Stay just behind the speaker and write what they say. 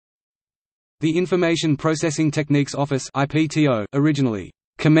The Information Processing Techniques Office (IPTO), originally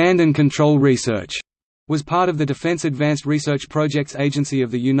Command and Control Research, was part of the Defense Advanced Research Projects Agency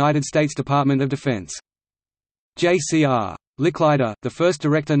of the United States Department of Defense. J.C.R. Licklider, the first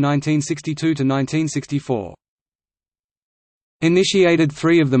director 1962–1964. Initiated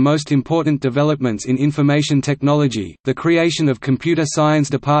three of the most important developments in information technology, the creation of computer science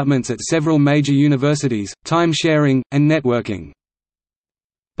departments at several major universities, time-sharing, and networking.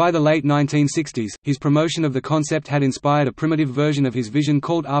 By the late 1960s, his promotion of the concept had inspired a primitive version of his vision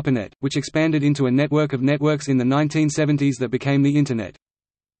called ARPANET, which expanded into a network of networks in the 1970s that became the Internet.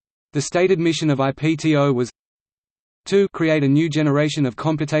 The stated mission of IPTO was to create a new generation of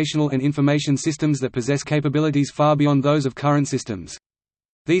computational and information systems that possess capabilities far beyond those of current systems.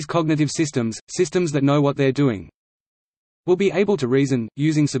 These cognitive systems that know what they're doing, will be able to reason,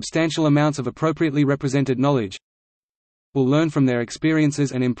 using substantial amounts of appropriately represented knowledge, will learn from their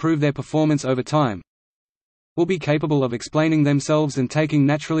experiences and improve their performance over time, will be capable of explaining themselves and taking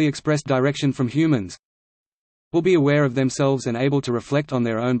naturally expressed direction from humans, will be aware of themselves and able to reflect on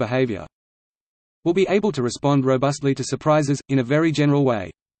their own behavior, will be able to respond robustly to surprises, in a very general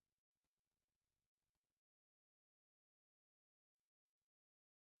way.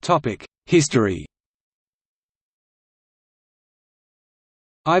 History.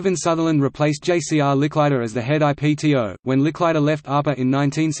 Ivan Sutherland replaced J.C.R. Licklider as the head IPTO, when Licklider left ARPA in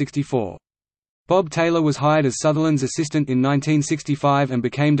 1964. Bob Taylor was hired as Sutherland's assistant in 1965 and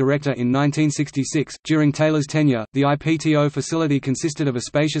became director in 1966. During Taylor's tenure, the IPTO facility consisted of a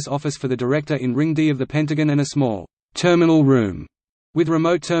spacious office for the director in Ring D of the Pentagon and a small terminal room with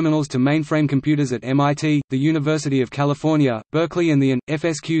remote terminals to mainframe computers at MIT, the University of California, Berkeley and the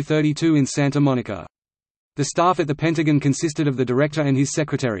FSQ-32 in Santa Monica. The staff at the Pentagon consisted of the director and his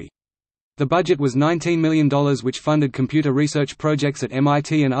secretary. The budget was $19 million, which funded computer research projects at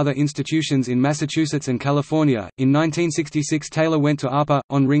MIT and other institutions in Massachusetts and California. In 1966, Taylor went to ARPA,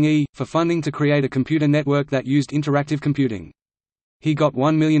 on Ring E, for funding to create a computer network that used interactive computing. He got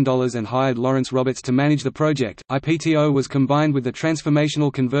 $1 million and hired Lawrence Roberts to manage the project. IPTO was combined with the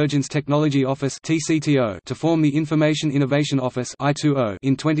Transformational Convergence Technology Office (TCTO) to form the Information Innovation Office (I2O)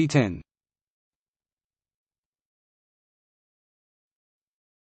 in 2010.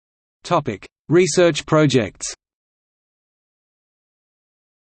 Research projects.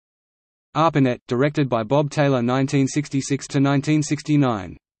 ARPANET, directed by Bob Taylor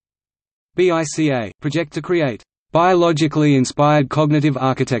 1966–1969. BICA, project to create biologically inspired cognitive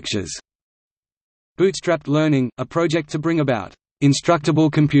architectures. Bootstrapped learning, a project to bring about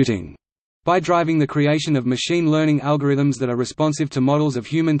instructable computing by driving the creation of machine learning algorithms that are responsive to models of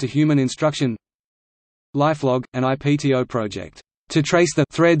human-to-human instruction. LifeLog, an IPTO project to trace the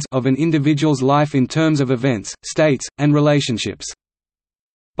threads of an individual's life in terms of events, states, and relationships,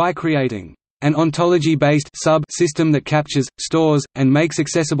 by creating an ontology-based sub-system that captures, stores, and makes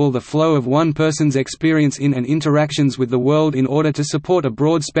accessible the flow of one person's experience in and interactions with the world in order to support a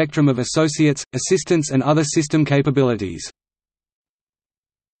broad spectrum of associates, assistants and other system capabilities.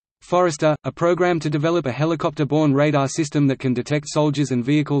 Forrester, a program to develop a helicopter-borne radar system that can detect soldiers and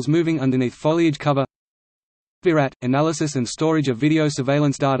vehicles moving underneath foliage cover. VIRAT, analysis and storage of video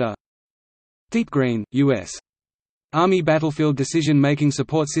surveillance data. Deep Green, U.S. Army Battlefield Decision-Making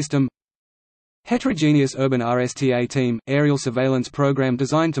Support System. Heterogeneous Urban RSTA Team, aerial surveillance program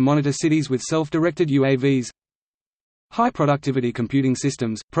designed to monitor cities with self-directed UAVs. High Productivity Computing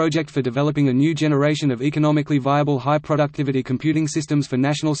Systems, project for developing a new generation of economically viable high-productivity computing systems for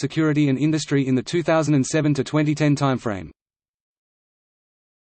national security and industry in the 2007–2010 timeframe.